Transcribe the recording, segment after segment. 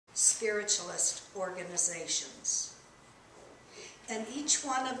spiritualist organizations. And each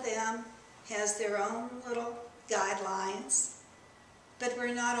one of them has their own little guidelines, but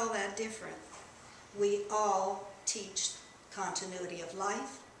we're not all that different. We all teach continuity of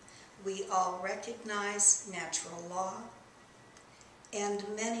life. We all recognize natural law. And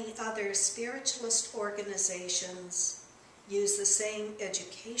many other spiritualist organizations use the same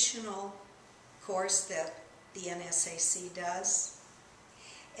educational course that the NSAC does.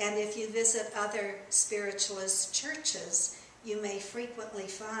 And if you visit other spiritualist churches, you may frequently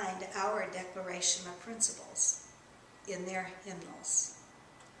find our Declaration of Principles in their hymnals.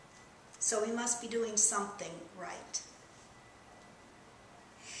 So we must be doing something right.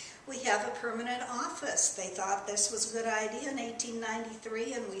 We have a permanent office. They thought this was a good idea in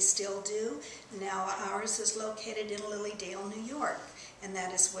 1893, and we still do. Now ours is located in Lilydale, New York, and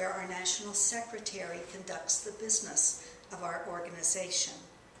that is where our National Secretary conducts the business of our organization.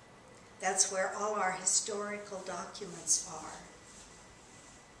 That's where all our historical documents are.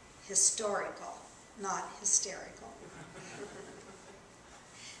 Historical, not hysterical.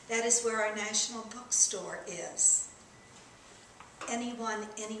 That is where our national bookstore is. Anyone,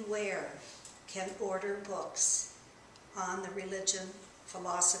 anywhere can order books on the religion,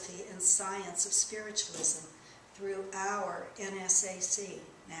 philosophy, and science of spiritualism through our NSAC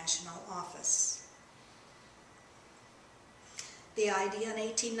National Office. The idea in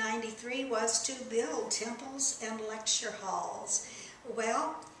 1893 was to build temples and lecture halls.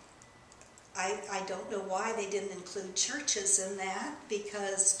 Well, I don't know why they didn't include churches in that,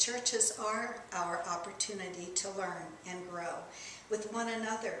 because churches are our opportunity to learn and grow with one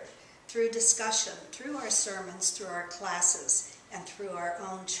another through discussion, through our sermons, through our classes, and through our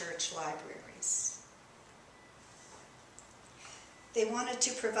own church libraries. They wanted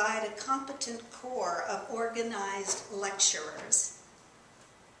to provide a competent corps of organized lecturers.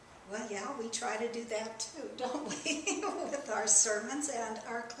 Well, yeah, we try to do that too, don't we? With our sermons and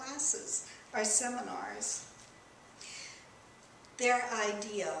our classes, our seminars. Their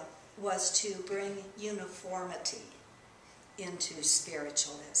idea was to bring uniformity into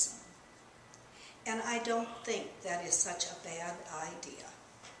spiritualism. And I don't think that is such a bad idea.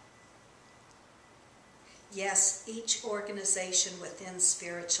 Yes, each organization within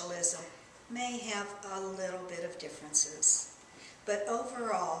spiritualism may have a little bit of differences, but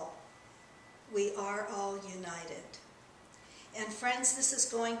overall, we are all united. And friends, this is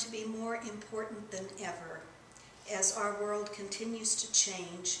going to be more important than ever as our world continues to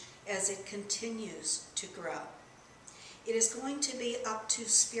change, as it continues to grow. It is going to be up to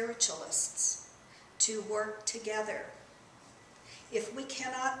spiritualists to work together. If we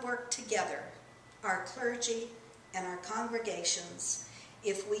cannot work together, our clergy and our congregations,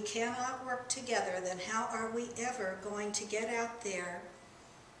 if we cannot work together, then how are we ever going to get out there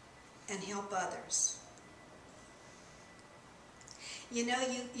and help others? You know,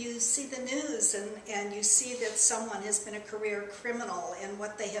 you see the news and you see that someone has been a career criminal and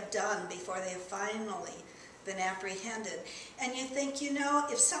what they have done before they have finally been apprehended. And you think, you know,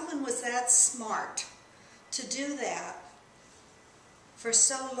 if someone was that smart to do that for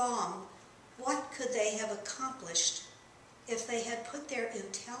so long, what could they have accomplished if they had put their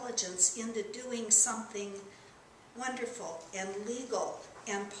intelligence into doing something wonderful and legal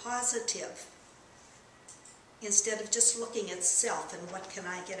and positive, instead of just looking at self and what can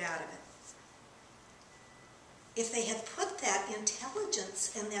I get out of it? If they had put that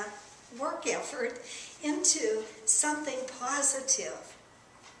intelligence and that work effort into something positive,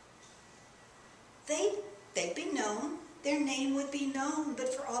 they'd be known, their name would be known,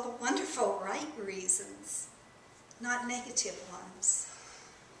 but for all the wonderful right reasons, not negative ones.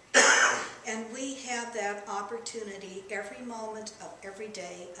 And we have that opportunity every moment of every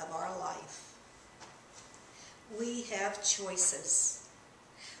day of our life. We have choices.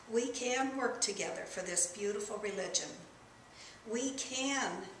 We can work together for this beautiful religion. We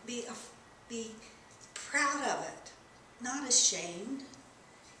can be proud of it, not ashamed.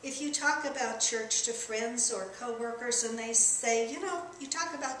 If you talk about church to friends or co-workers and they say, you know, you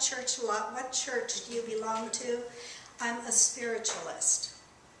talk about church a lot, what church do you belong to? I'm a spiritualist.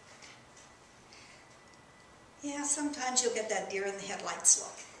 Yeah, sometimes you'll get that deer in the headlights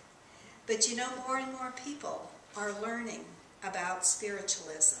look. But you know, more and more people are learning about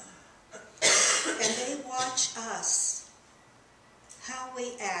spiritualism. And they watch us, how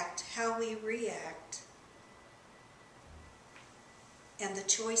we act, how we react, and the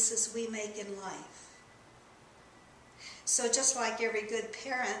choices we make in life. So just like every good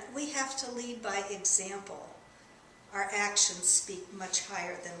parent, we have to lead by example. Our actions speak much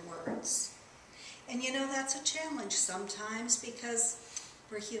higher than words. And you know, that's a challenge sometimes, because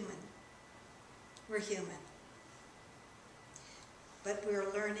We're human. We're human. But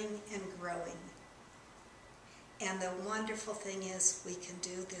we're learning and growing. And the wonderful thing is we can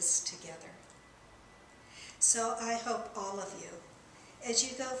do this together. So I hope all of you, as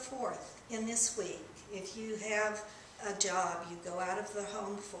you go forth in this week, if you have a job you go out of the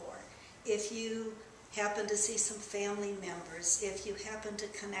home for, if you happen to see some family members, if you happen to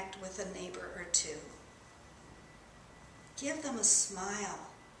connect with a neighbor or two, give them a smile.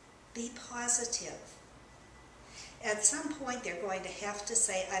 Be positive. At some point they're going to have to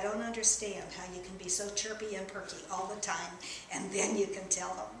say, I don't understand how you can be so chirpy and perky all the time, and then you can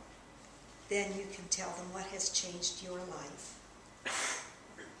tell them. Then you can tell them what has changed your life.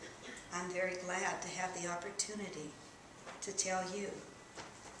 I'm very glad to have the opportunity to tell you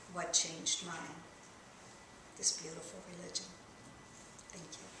what changed mine. This beautiful religion. Thank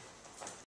you.